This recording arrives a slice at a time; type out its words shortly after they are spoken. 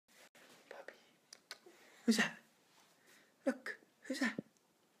Who's that? Look, who's that?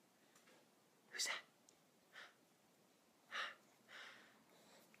 Who's that?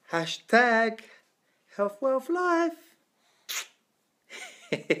 Hashtag health, wealth, life.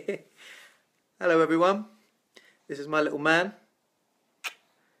 Hello everyone, this is my little man,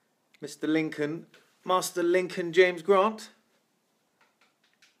 Mr. Lincoln, Master Lincoln James Grant.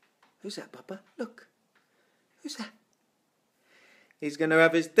 Who's that, Papa? Look, who's that? He's going to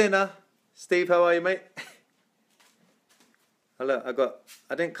have his dinner. Steve, how are you, mate? Oh, look,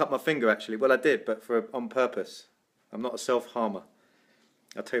 I didn't cut my finger actually. Well, I did, but on purpose. I'm not a self-harmer.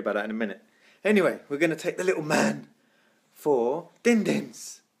 I'll tell you about that in a minute. Anyway, we're going to take the little man for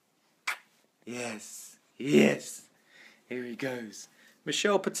din-dins. Yes, yes. Here he goes.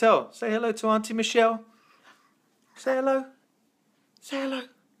 Michelle Patel. Say hello to Auntie Michelle. Say hello. Say hello.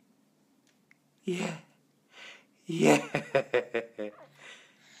 Yeah. Yeah.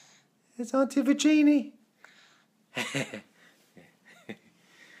 It's Auntie Virginie.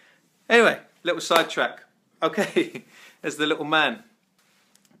 Anyway, little sidetrack. Okay, there's the little man.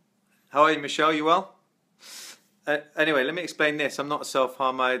 How are you, Michelle? You well? Anyway, let me explain this. I'm not a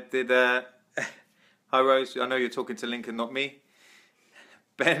self-harm. I did... Hi, Rose. I know you're talking to Lincoln, not me.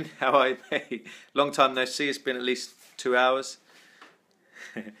 Ben, how are you, mate? Long time no see. It's been at least 2 hours.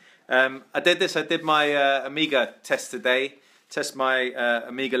 I did this. I did my Omega test today. Test my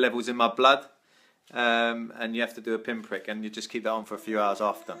Omega levels in my blood. And you have to do a pinprick. And you just keep that on for a few hours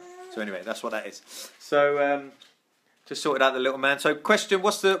after. So anyway, that's what that is. So... just sorted out the little man. So question,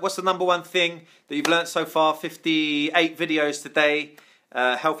 what's the number one thing that you've learnt so far? 58 videos today.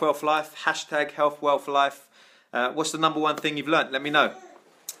 Health, wealth, life. Hashtag health, wealth, life. What's the number one thing you've learnt? Let me know.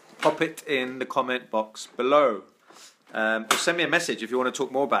 Pop it in the comment box below. Or send me a message if you want to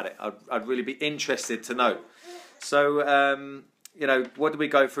talk more about it. I'd really be interested to know. So, you know, what did we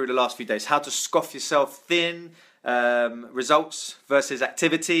go through the last few days? How to scoff yourself thin. Results versus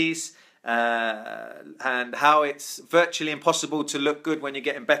activities. And how it's virtually impossible to look good when you're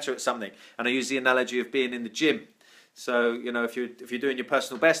getting better at something. And I use the analogy of being in the gym. So, you know, if you're doing your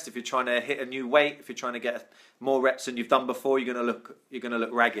personal best, if you're trying to hit a new weight, if you're trying to get more reps than you've done before, you're gonna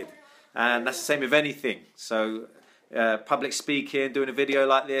look ragged. And that's the same with anything. So, public speaking, doing a video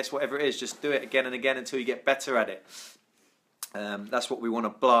like this, whatever it is, just do it again and again until you get better at it. That's what we want to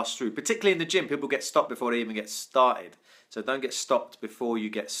blast through. Particularly in the gym, people get stopped before they even get started. So don't get stopped before you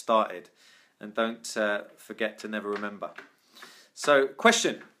get started. And don't forget to never remember. So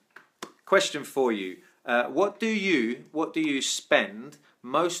question for you. What do you spend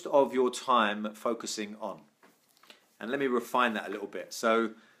most of your time focusing on? And let me refine that a little bit.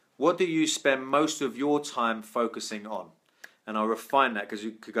 So what do you spend most of your time focusing on? And I'll refine that because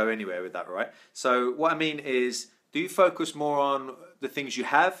you could go anywhere with that, right? So what I mean is, do you focus more on the things you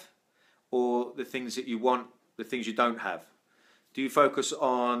have or the things that you want, the things you don't have? Do you focus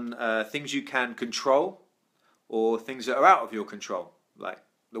on things you can control or things that are out of your control, like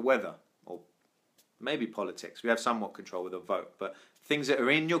the weather or maybe politics? We have somewhat control with a vote, but things that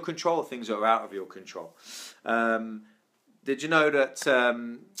are in your control, things that are out of your control. Did you know that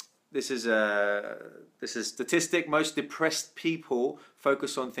this is a statistic? Most depressed people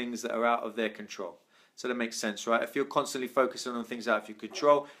focus on things that are out of their control. So that makes sense, right? If you're constantly focusing on things out of your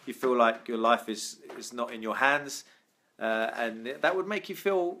control, you feel like your life is not in your hands. And that would make you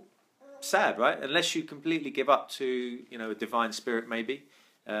feel sad, right? Unless you completely give up to, you know, a divine spirit maybe,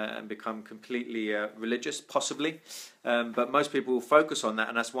 and become completely religious, possibly. But most people will focus on that,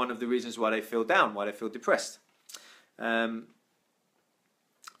 and that's one of the reasons why they feel down, why they feel depressed.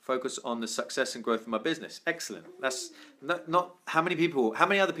 Focus on the success and growth of my business. Excellent. That's not how many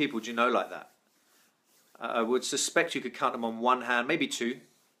other people do you know like that? I would suspect you could count them on one hand, maybe two.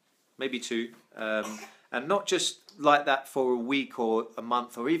 And not just like that for a week or a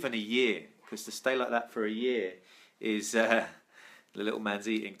month or even a year, because to stay like that for a year is, the little man's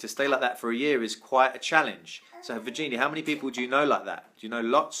eating, to stay like that for a year is quite a challenge. So Virginia, how many people do you know like that? Do you know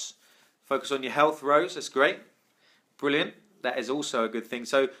lots? Focus on your health, Rose, that's great. Brilliant, that is also a good thing.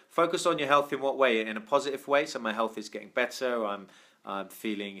 So focus on your health in what way? In a positive way, so my health is getting better, I'm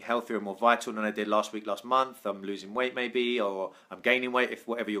feeling healthier and more vital than I did last week, last month. I'm losing weight maybe, or I'm gaining weight, if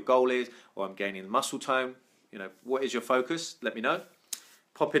whatever your goal is, or I'm gaining muscle tone. You know, what is your focus? Let me know.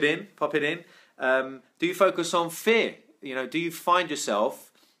 Pop it in. Do you focus on fear? You know, do you find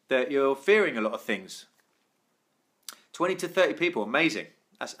yourself that you're fearing a lot of things? 20 to 30 people, amazing.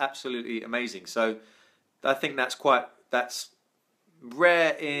 That's absolutely amazing. So I think that's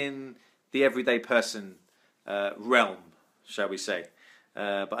rare in the everyday person realm, shall we say.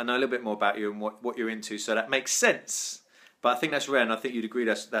 But I know a little bit more about you and what you're into, so that makes sense. But I think that's rare, and I think you'd agree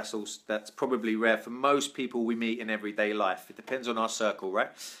that's probably rare for most people we meet in everyday life. It depends on our circle,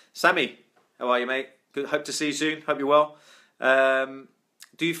 right? Sammy, how are you, mate? Good. Hope to see you soon. Hope you're well.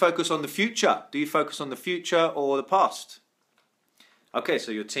 Do you focus on the future? Do you focus on the future or the past? Okay,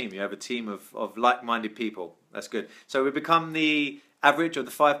 so your team. You have a team of like-minded people. That's good. So we become the average of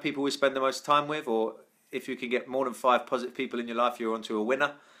the 5 people we spend the most time with, or if you can get more than 5 positive people in your life, you're onto a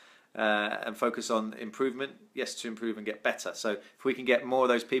winner. And focus on improvement, yes, to improve and get better. So if we can get more of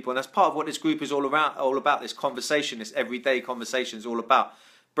those people, and that's part of what this group is all about, this conversation, this everyday conversation is all about.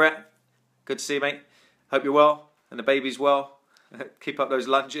 Brett, good to see you, mate. Hope you're well and the baby's well. Keep up those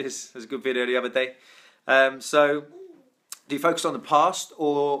lunges. There's a good video the other day. So do you focus on the past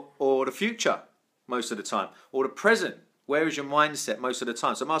or the future most of the time, or the present? Where is your mindset most of the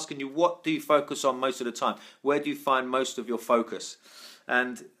time? So I'm asking you, what do you focus on most of the time? Where do you find most of your focus?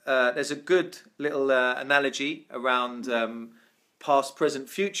 And there's a good little analogy around past, present,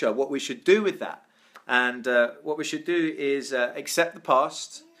 future, what we should do with that. And what we should do is accept the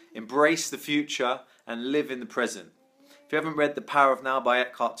past, embrace the future, and live in the present. If you haven't read The Power of Now by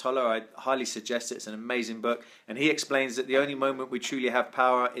Eckhart Tolle, I highly suggest it. It's an amazing book. And he explains that the only moment we truly have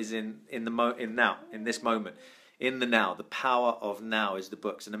power is in now, in this moment. In the now. The Power of Now is the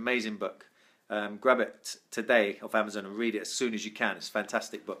book. It's an amazing book. Grab it today off Amazon and read it as soon as you can. It's a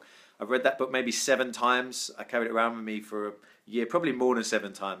fantastic book. I've read that book maybe 7 times. I carried it around with me for a year, probably more than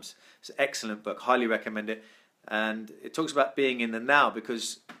 7 times. It's an excellent book. Highly recommend it. And it talks about being in the now,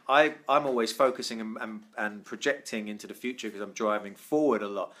 because I'm always focusing and projecting into the future because I'm driving forward a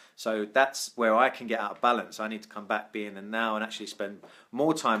lot. So that's where I can get out of balance. I need to come back, be in the now, and actually spend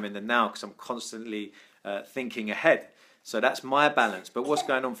more time in the now because I'm constantly thinking ahead. So that's my balance. But what's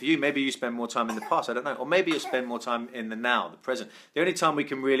going on for you? Maybe you spend more time in the past, I don't know. Or maybe you spend more time in the now, the present. The only time we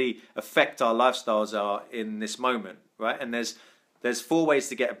can really affect our lifestyles are in this moment, right? And there's 4 ways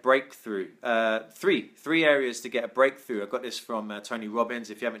to get a breakthrough. Three areas to get a breakthrough. I got this from Tony Robbins.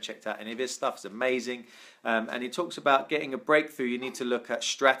 If you haven't checked out any of his stuff, it's amazing. And he talks about getting a breakthrough. You need to look at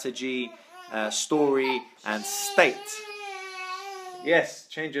strategy, story, and state. Yes,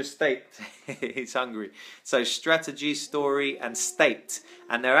 change your state. He's hungry. So strategy, story, and state.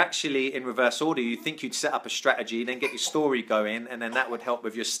 And they're actually in reverse order. You think you'd set up a strategy, then get your story going, and then that would help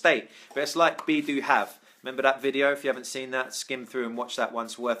with your state. But it's like be, do, have. Remember that video? If you haven't seen that, skim through and watch that one.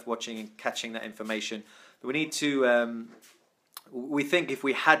 It's worth watching and catching that information. We need to, we think if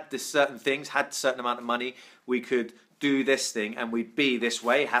we had this certain things, had a certain amount of money, we could do this thing and we'd be this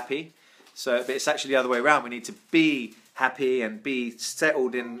way, happy. So but it's actually the other way around. We need to be happy and be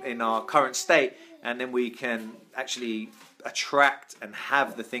settled in our current state, and then we can actually attract and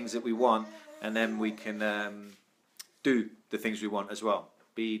have the things that we want, and then we can do the things we want as well.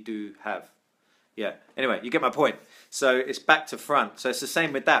 Be, do, have. Yeah, anyway, you get my point. So it's back to front. So it's the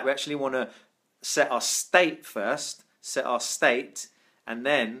same with that. We actually want to set our state first, set our state, and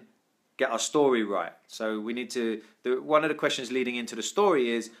then get our story right. So we need to, one of the questions leading into the story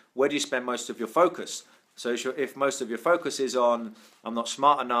is, where do you spend most of your focus? So if most of your focus is on, I'm not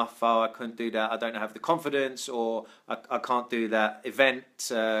smart enough, oh, I couldn't do that, I don't have the confidence, or I can't do that event,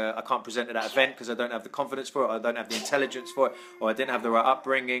 I can't present at that event because I don't have the confidence for it, or I don't have the intelligence for it, or I didn't have the right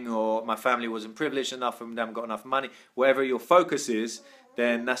upbringing, or my family wasn't privileged enough and I haven't got enough money. Wherever your focus is,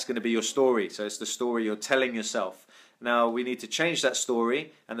 then that's going to be your story. So it's the story you're telling yourself. Now we need to change that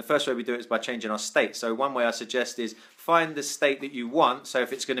story, and the first way we do it is by changing our state. So one way I suggest is find the state that you want. So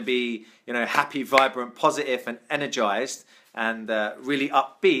if it's going to be, you know, happy, vibrant, positive, and energized, and really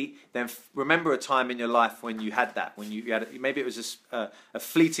upbeat, then remember a time in your life when you had that. When you had, maybe it was just a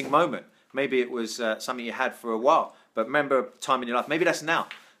fleeting moment. Maybe it was something you had for a while. But remember a time in your life. Maybe that's now.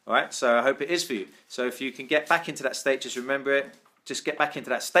 All right. So I hope it is for you. So if you can get back into that state, just remember it. Just get back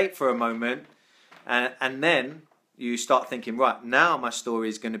into that state for a moment, and then you start thinking, right, now my story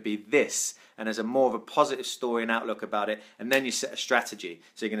is going to be this, and there's a more of a positive story and outlook about it, and then you set a strategy.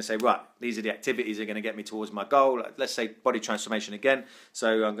 So you're going to say, right, these are the activities that are going to get me towards my goal. Let's say body transformation again.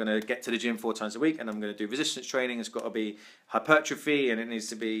 So I'm going to get to the gym 4 times a week, and I'm going to do resistance training. It's got to be hypertrophy, and it needs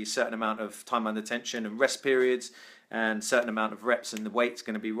to be a certain amount of time under tension and rest periods, and certain amount of reps, and the weight's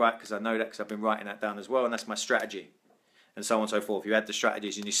going to be right because I know that because I've been writing that down as well, and that's my strategy, and so on and so forth. You add the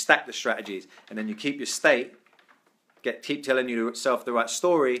strategies and you stack the strategies, and then you keep your state, keep telling yourself the right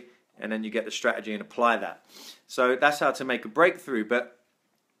story, and then you get the strategy and apply that. So that's how to make a breakthrough. But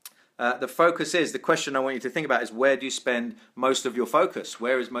the focus is, the question I want you to think about is, where do you spend most of your focus?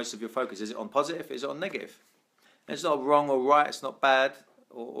 Where is most of your focus? Is it on positive? Is it on negative? And it's not wrong or right, it's not bad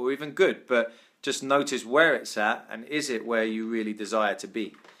or even good, but just notice where it's at, and is it where you really desire to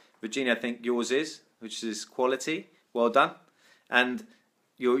be? Virginia, I think yours is, which is quality. Well done. And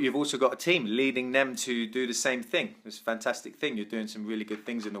you've also got a team leading them to do the same thing. It's a fantastic thing. You're doing some really good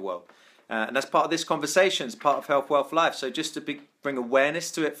things in the world. And that's part of this conversation. It's part of Health, Wealth, Life. So just to bring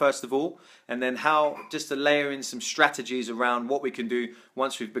awareness to it, first of all, and then just to layer in some strategies around what we can do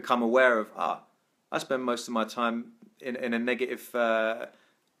once we've become aware of, I spend most of my time in a negative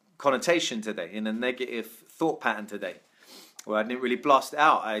connotation today, in a negative thought pattern today. Well, I didn't really blast it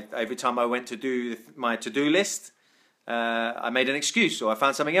out. Every time I went to do my to-do list, I made an excuse or I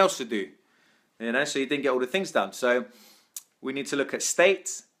found something else to do. So you didn't get all the things done. So we need to look at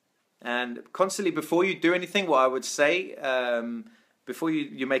state. And constantly, before you do anything, what I would say, before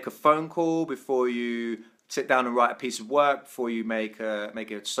you make a phone call, before you sit down and write a piece of work, before you make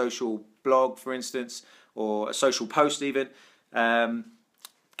a social blog, for instance, or a social post even,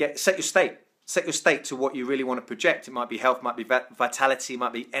 set your state. Set your state to what you really want to project. It might be health, might be vitality,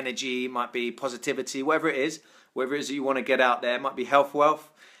 might be energy, might be positivity, whatever it is that you want to get out there. It might be health,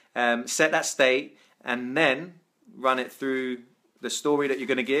 wealth. Set that state and then run it through the story that you're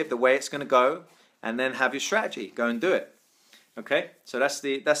going to give, the way it's going to go, and then have your strategy. Go and do it. Okay, so that's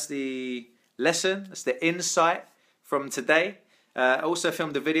the lesson. That's the insight from today. I also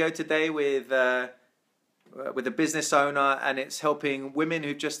filmed a video today with a business owner, and it's helping women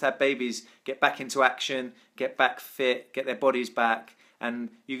who've just had babies get back into action, get back fit, get their bodies back. And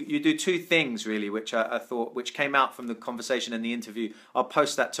you do two things really, which I thought, which came out from the conversation and the interview. I'll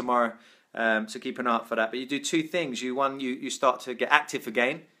post that tomorrow. So keep an eye out for that. But you do two things. You start to get active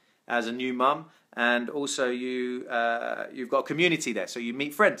again as a new mum, and also you've got a community there, so you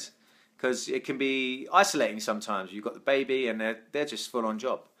meet friends, because it can be isolating sometimes. You've got the baby, and they're just full on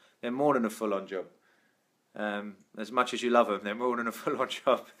job. They're more than a full on job. As much as you love them, they're more than a full on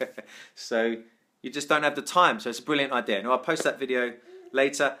job. So you just don't have the time. So it's a brilliant idea. Now I'll post that video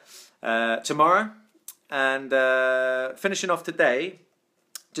later tomorrow, and finishing off today.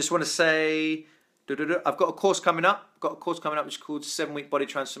 Just want to say, I've got a course coming up. Which is called 7-Week Body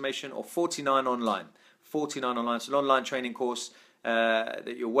Transformation, or 49 Online. 49 Online. It's an online training course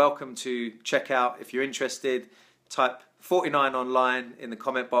that you're welcome to check out. If you're interested, type 49 Online in the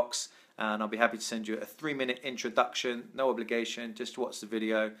comment box, and I'll be happy to send you a 3-minute introduction. No obligation. Just watch the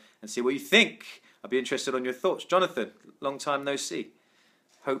video and see what you think. I'll be interested on your thoughts. Jonathan, long time no see.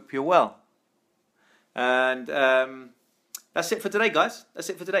 Hope you're well. And that's it for today, guys. That's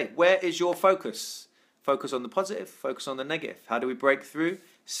it for today. Where is your focus? Focus on the positive, focus on the negative. How do we break through?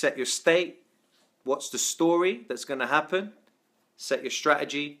 Set your state. What's the story that's going to happen? Set your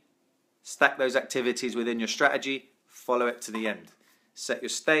strategy. Stack those activities within your strategy. Follow it to the end. Set your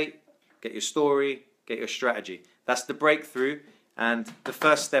state, get your story, get your strategy. That's the breakthrough. And the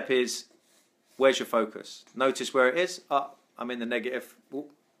first step is, where's your focus? Notice where it is. I'm in the negative. Ooh,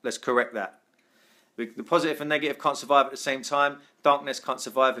 let's correct that. The positive and negative can't survive at the same time. Darkness can't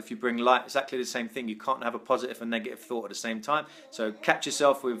survive if you bring light. Exactly the same thing. You can't have a positive and negative thought at the same time. So catch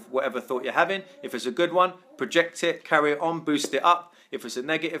yourself with whatever thought you're having. If it's a good one, project it, carry it on, boost it up. If it's a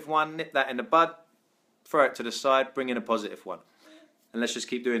negative one, nip that in the bud, throw it to the side, bring in a positive one. And let's just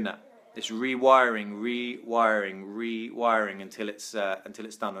keep doing that. It's rewiring until it's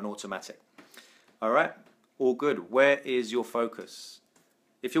done on automatic. All right? All good. Where is your focus?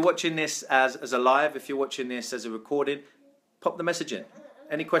 If you're watching this as a live, if you're watching this as a recording, pop the message in.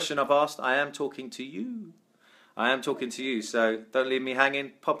 Any question I've asked, I am talking to you. I am talking to you, so don't leave me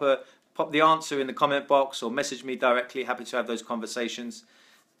hanging. Pop the answer in the comment box or message me directly. Happy to have those conversations.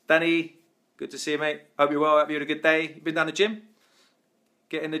 Danny, good to see you, mate. Hope you're well. Hope you had a good day. You been down the gym?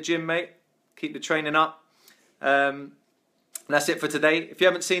 Get in the gym, mate. Keep the training up. That's it for today. If you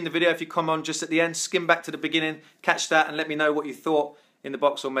haven't seen the video, if you come on just at the end, skim back to the beginning, catch that and let me know what you thought in the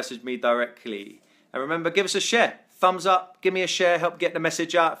box or message me directly. And remember, give us a share. Thumbs up, give me a share, help get the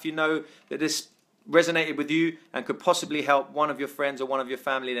message out. If you know that this resonated with you and could possibly help one of your friends or one of your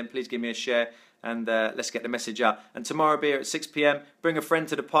family, then please give me a share and let's get the message out. And tomorrow beer at 6 PM. Bring a friend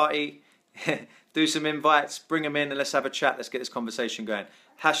to the party, do some invites, bring them in and let's have a chat. Let's get this conversation going.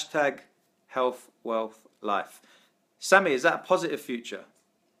 Hashtag health, wealth, life. Sammy, is that a positive future?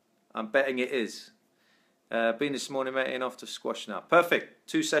 I'm betting it is. Been this morning, mate, and off to squash now. Perfect.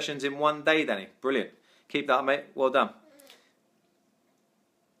 2 sessions in 1 day, Danny. Brilliant. Keep that, mate. Well done.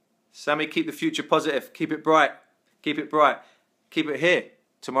 Sammy, keep the future positive. Keep it bright. Keep it bright. Keep it here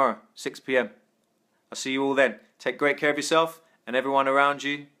tomorrow, 6 PM. I'll see you all then. Take great care of yourself and everyone around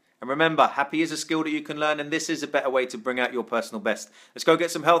you. And remember, happy is a skill that you can learn, and this is a better way to bring out your personal best. Let's go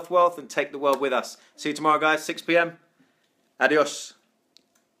get some health, wealth, and take the world with us. See you tomorrow, guys, 6 PM. Adios.